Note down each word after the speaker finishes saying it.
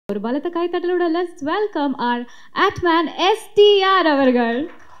ஒரு பலத்த கைத்தட்டலோட let's welcome our Atman STR அவர்கள்.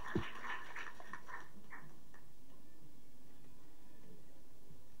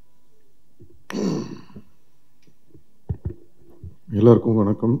 எல்லாருக்கும்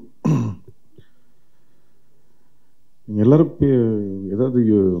வணக்கம். எல்லாரும் ஏதாவது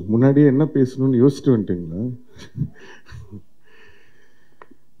முன்னாடியே என்ன பேசணும்னு யோசிச்சுட்டு வந்துட்டீங்களா?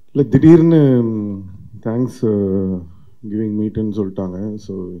 இல்லை, திடீர்னு தேங்க்ஸ் கிவிங் மீட்டுன்னு சொல்லிட்டாங்க.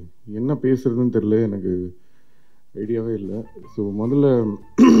 ஸோ என்ன பேசுறதுன்னு தெரியல, எனக்கு ஐடியாவே இல்லை. ஸோ முதல்ல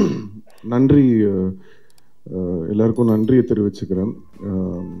நன்றி, எல்லாருக்கும் நன்றியை தெரிவிச்சுக்கிறேன்.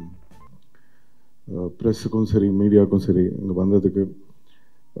 ப்ரெஸ்ஸுக்கும் சரி, மீடியாவுக்கும் சரி, இங்கே வந்ததுக்கு.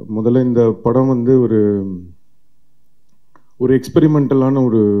 முதல்ல இந்த படம் வந்து ஒரு எக்ஸ்பெரிமெண்டலான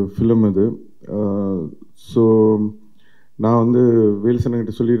ஒரு ஃபிலிம் இது. ஸோ நான் வந்து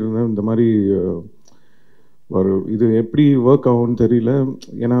வேல்சனங்கிட்ட சொல்லிட்டு இருந்தேன், இந்த மாதிரி இது எப்படி ஒர்க் ஆகும்னு தெரியல.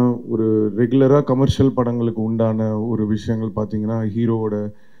 ஏன்னா ஒரு ரெகுலராக கமர்ஷியல் படங்களுக்கு உண்டான ஒரு விஷயங்கள் பார்த்தீங்கன்னா, ஹீரோவோட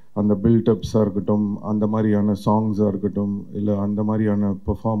அந்த பில்டப்ஸாக இருக்கட்டும், அந்த மாதிரியான சாங்ஸாக இருக்கட்டும், இல்லை அந்த மாதிரியான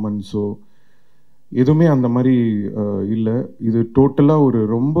பெர்ஃபார்மன்ஸோ எதுவுமே அந்த மாதிரி இல்லை. இது டோட்டலாக ஒரு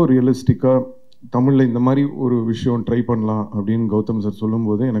ரொம்ப ரியலிஸ்டிக்காக தமிழில் இந்த மாதிரி ஒரு விஷயம் ட்ரை பண்ணலாம் அப்படின்னு கௌதம் சார்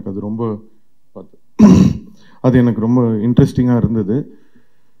சொல்லும்போது எனக்கு அது எனக்கு ரொம்ப இன்ட்ரெஸ்டிங்காக இருந்தது.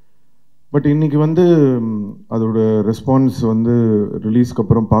 பட் இன்றைக்கி வந்து அதோட ரெஸ்பான்ஸ் வந்து ரிலீஸ்க்கு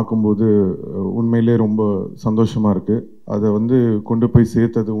அப்புறம் பார்க்கும்போது உண்மையிலே ரொம்ப சந்தோஷமாக இருக்குது. அதை வந்து கொண்டு போய்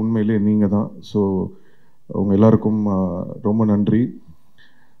சேர்த்தது உண்மையிலே நீங்கள் தான். ஸோ அவங்க எல்லாருக்கும் ரொம்ப நன்றி.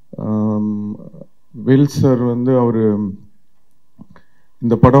 வேல் சார் வந்து அவர்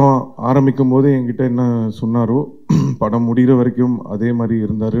இந்த படம் ஆரம்பிக்கும் போது என்கிட்ட என்ன சொன்னாரோ, படம் முடிகிற வரைக்கும் அதே மாதிரி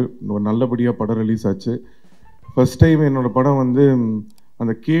இருந்தார். நல்லபடியாக படம் ரிலீஸ் ஆச்சு. ஃபஸ்ட் டைம் என்னோடய படம் வந்து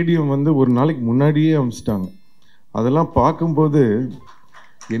அந்த கேடிஎம் வந்து ஒரு நாளைக்கு முன்னாடியே அமைச்சிட்டாங்க. அதெல்லாம் பார்க்கும்போது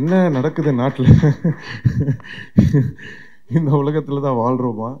என்ன நடக்குது நாட்டில், இந்த உலகத்தில் தான்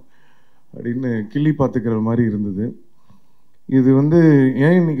வாழ்கிறோமா அப்படின்னு கிள்ளி பார்த்துக்கிற மாதிரி இருந்தது. இது வந்து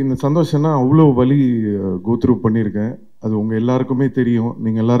ஏன் இன்னைக்கு இந்த சந்தோஷம்னா, அவ்வளோ வலி கோத்ரூ பண்ணியிருக்கேன். அது உங்கள் எல்லாருக்குமே தெரியும்.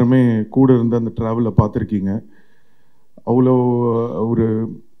 நீங்கள் எல்லாருமே கூட இருந்து அந்த ட்ராவலை பார்த்துருக்கீங்க. அவ்வளோ ஒரு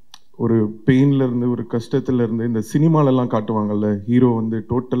ஒரு பெயின்லேருந்து, ஒரு கஷ்டத்துலேருந்து, இந்த சினிமாலெல்லாம் காட்டுவாங்கள்ல, ஹீரோ வந்து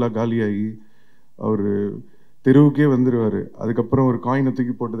டோட்டலாக காலியாகி அவர் தெருவுக்கே வந்துடுவார். அதுக்கப்புறம் ஒரு காயினை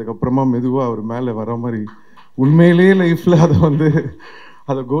தூக்கி போட்டதுக்கப்புறமா மெதுவாக அவர் மேலே வர மாதிரி உண்மையிலேயே லைஃப்பில்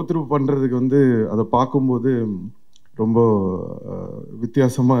அதை கோத்ரூ பண்ணுறதுக்கு வந்து அதை பார்க்கும்போது ரொம்ப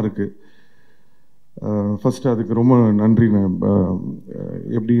வித்தியாசமாக இருக்குது. ஃபஸ்ட்டு அதுக்கு ரொம்ப நன்றி.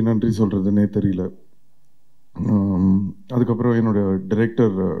 எப்படி நன்றி சொல்கிறதுனே தெரியல. அதுக்கப்புறம் என்னோடய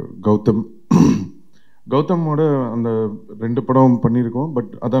டைரக்டர் கௌதமோட அந்த 2 படம் பண்ணியிருக்கோம்.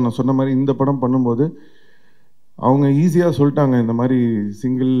 பட் அதான் நான் சொன்ன மாதிரி இந்த படம் பண்ணும்போது அவங்க ஈஸியாக சொல்லிட்டாங்க, இந்த மாதிரி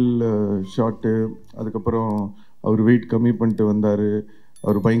சிங்கிள் ஷாட்டு, அதுக்கப்புறம் அவர் வெயிட் கம்மி பண்ணிட்டு வந்தார்,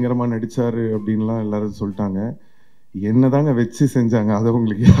 அவர் பயங்கரமாக நடித்தார் அப்படின்லாம் எல்லோரும் சொல்லிட்டாங்க. என்ன தாங்க வச்சு செஞ்சாங்க, அதை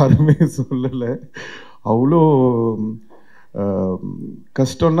உங்களுக்கு யாருமே சொல்லலை. அவ்வளோ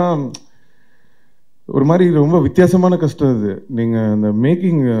கஷ்டம்னா ஒரு மாதிரி ரொம்ப வித்தியாசமான கஷ்டம் இது. நீங்கள் அந்த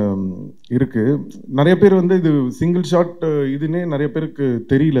மேக்கிங் இருக்குது, நிறைய பேர் வந்து இது சிங்கிள் ஷாட் இதுன்னே நிறைய பேருக்கு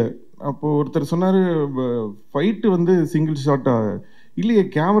தெரியல. அப்போது ஒருத்தர் சொன்னார், ஃபைட்டு வந்து சிங்கிள் ஷாட்டாக இல்லையே,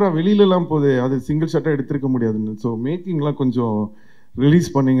 கேமரா வெளியிலலாம் போகுது, அது சிங்கிள் ஷாட்டாக எடுத்திருக்க முடியாதுன்னு. ஸோ மேக்கிங்லாம் கொஞ்சம்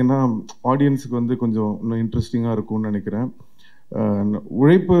ரிலீஸ் பண்ணிங்கன்னா ஆடியன்ஸுக்கு வந்து கொஞ்சம் இன்னும் இன்ட்ரெஸ்டிங்காக இருக்கும்னு நினைக்கிறேன்.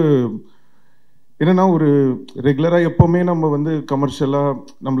 உழைப்பு என்னென்னா, ஒரு ரெகுலராக எப்போவுமே நம்ம வந்து கமர்ஷியலாக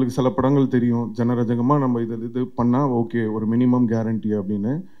நம்மளுக்கு சில படங்கள் தெரியும், ஜனரஜகமாக நம்ம இது பண்ணால் ஓகே, ஒரு மினிமம் கேரண்டி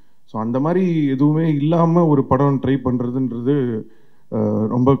அப்படின்னு. ஸோ அந்த மாதிரி எதுவுமே இல்லாமல் ஒரு படம் ட்ரை பண்ணுறதுன்றது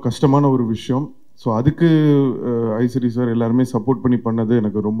ரொம்ப கஷ்டமான ஒரு விஷயம். ஸோ அதுக்கு ஐஸ்வரி சார் எல்லாருமே சப்போர்ட் பண்ணி பண்ணது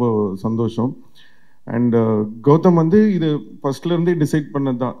எனக்கு ரொம்ப சந்தோஷம். அண்ட் கௌதம் வந்து இது ஃபஸ்ட்லேருந்தே டிசைட்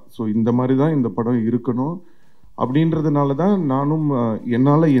பண்ணது தான். ஸோ இந்த மாதிரி தான் இந்த படம் இருக்கணும் அப்படின்றதுனால தான் நானும்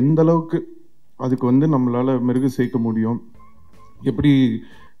என்னால் எந்த அளவுக்கு அதுக்கு வந்து நம்மளால் மெருகு சேர்க்க முடியும், எப்படி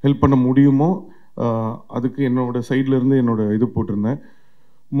ஹெல்ப் பண்ண முடியுமோ அதுக்கு என்னோடய சைட்லேருந்து என்னோடய இது போட்டிருந்தேன்.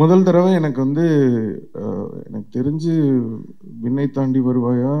 முதல் தடவை எனக்கு வந்து எனக்கு தெரிஞ்சு விண்ணை தாண்டி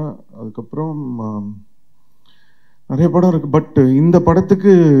வருவாயா, அதுக்கப்புறம் நிறைய படம் இருக்குது. பட் இந்த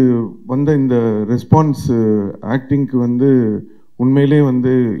படத்துக்கு வந்த இந்த ரெஸ்பான்ஸ் ஆக்டிங்க்கு வந்து உண்மையிலே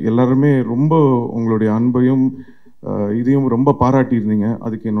வந்து எல்லாருமே ரொம்ப உங்களுடைய அன்பையும் இதையும் ரொம்ப பாராட்டியிருந்தீங்க.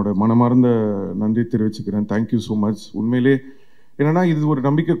 அதுக்கு என்னோட மனமார்ந்த நன்றி தெரிவிச்சுக்கிறேன். Thank you so much. உண்மையிலே என்னென்னா, இது ஒரு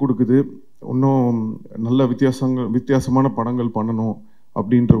நம்பிக்கை கொடுக்குது, இன்னும் நல்ல வித்தியாசமான படங்கள் பண்ணணும்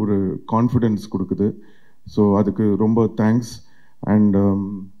அப்படின்ற ஒரு கான்ஃபிடென்ஸ் கொடுக்குது. ஸோ அதுக்கு ரொம்ப தேங்க்ஸ். அண்ட்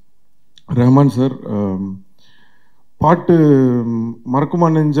ரஹ்மான் சார்,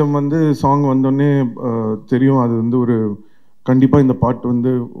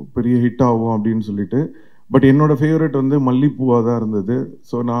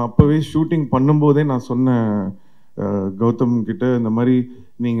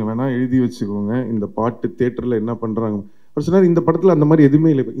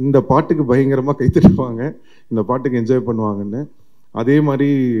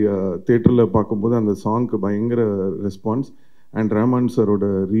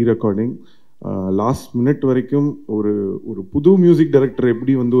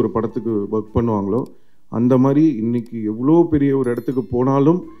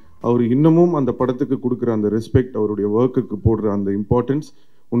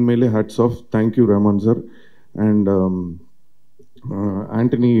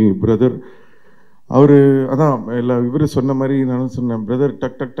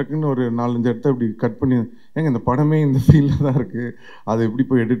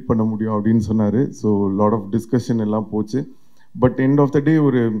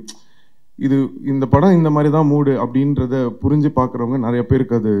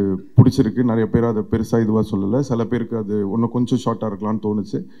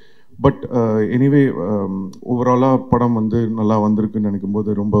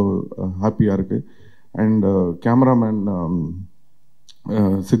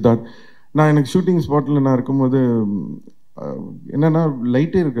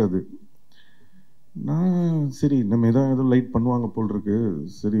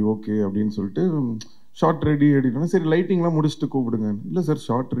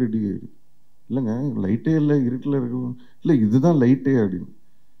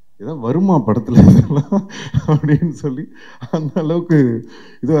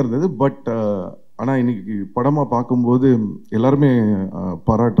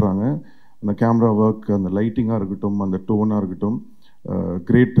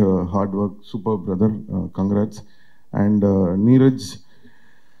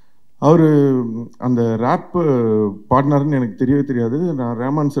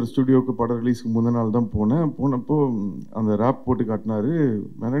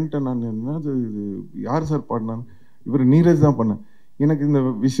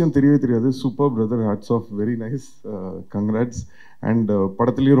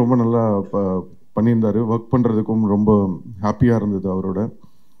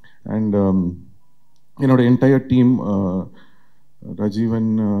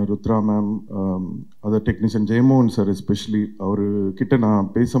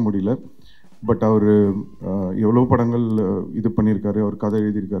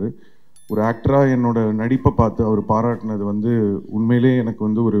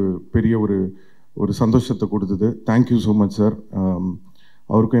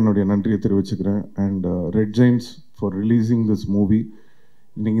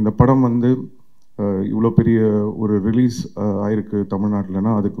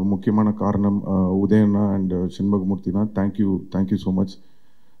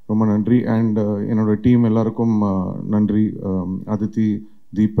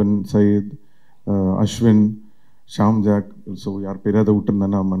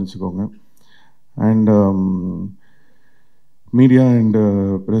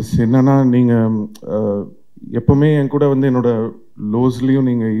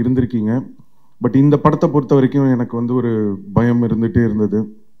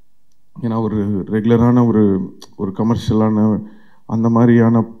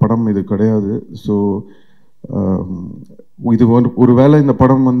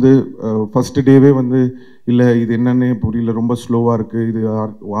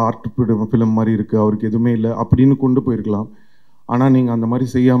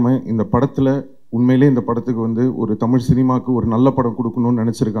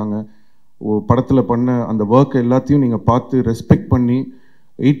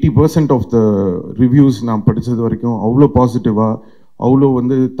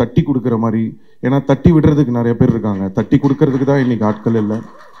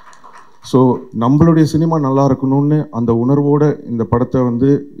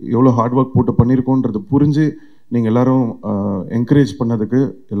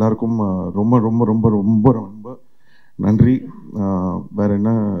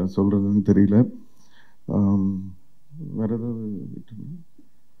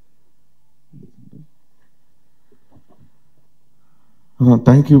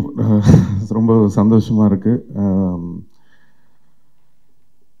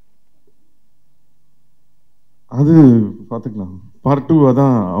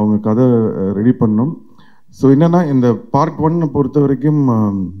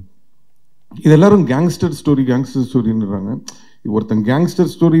 இது எல்லாரும் கேங்ஸ்டர் ஸ்டோரின்றாங்க. ஒருத்தன்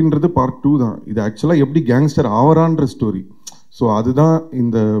கேங்ஸ்டர் ஸ்டோரின்றது பார்ட் 2 தான். இது ஆக்சுவலாக எப்படி கேங்ஸ்டர் ஆவரான்ற ஸ்டோரி. ஸோ அதுதான்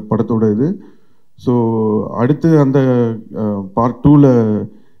இந்த படத்தோட இது. ஸோ அடுத்து அந்த பார்ட் 2ல்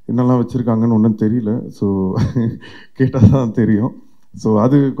என்னெல்லாம் வச்சுருக்காங்கன்னு ஒன்றும் தெரியல. ஸோ கேட்டால் தான் தெரியும். ஸோ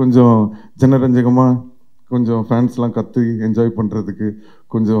அது கொஞ்சம் ஜனரஞ்சகமாக கொஞ்சம் ஃபேன்ஸ்லாம் கற்று என்ஜாய் பண்ணுறதுக்கு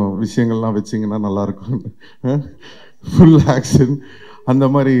கொஞ்சம் விஷயங்கள்லாம் வச்சிங்கன்னா நல்லாயிருக்கும். ஃபுல் ஆக்ஷன் அந்த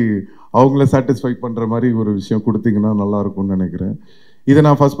மாதிரி அவங்கள சாட்டிஸ்ஃபை பண்ணுற மாதிரி ஒரு விஷயம் கொடுத்தீங்கன்னா நல்லாயிருக்கும்னு நினைக்கிறேன். இதை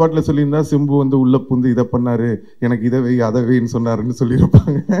நான் ஃபர்ஸ்ட் பார்ட்டில் சொல்லியிருந்தா சிம்பு வந்து உள்ளே புந்து இதை பண்ணார், எனக்கு இதை வை அதை வைன்னு சொன்னாருன்னு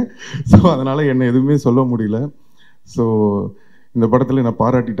சொல்லியிருப்பாங்க. ஸோ அதனால் என்னை எதுவுமே சொல்ல முடியல. ஸோ இந்த படத்தில் என்னை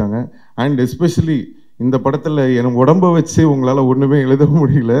பாராட்டிட்டாங்க. அண்ட் எஸ்பெஷலி இந்த படத்தில் என் உடம்பை வச்சு உங்களால் ஒன்றுமே எழுத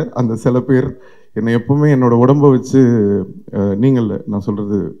முடியல. அந்த சில பேர் என்னை எப்பவுமே என்னோட உடம்பை வச்சு நீங்கள் நான்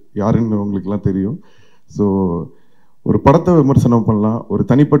சொல்கிறது யாருன்னு உங்களுக்குலாம் தெரியும். ஸோ ஒரு படத்தை விமர்சனம் பண்ணலாம், ஒரு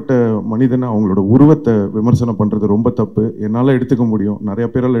தனிப்பட்ட மனிதனை அவங்களோட உருவத்தை விமர்சனம் பண்ணுறது ரொம்ப தப்பு. என்னால் எடுத்துக்க முடியும், நிறைய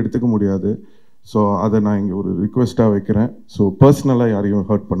பேரால் எடுத்துக்க முடியாது. ஸோ அதை நான் இங்கே ஒரு ரிக்வெஸ்ட்டாக வைக்கிறேன். ஸோ பர்சனலாக யாரையும்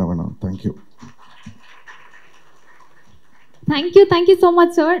ஹர்ட் பண்ண வேணாம். Thank you. Thank you so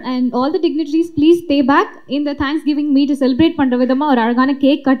much, sir. And all the dignitaries, please stay back in the Thanksgiving meet to celebrate பண்ற விதமா ஒரு அழகான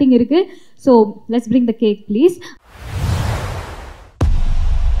கேக் கட்டிங் இருக்கு. So let's bring the cake, please.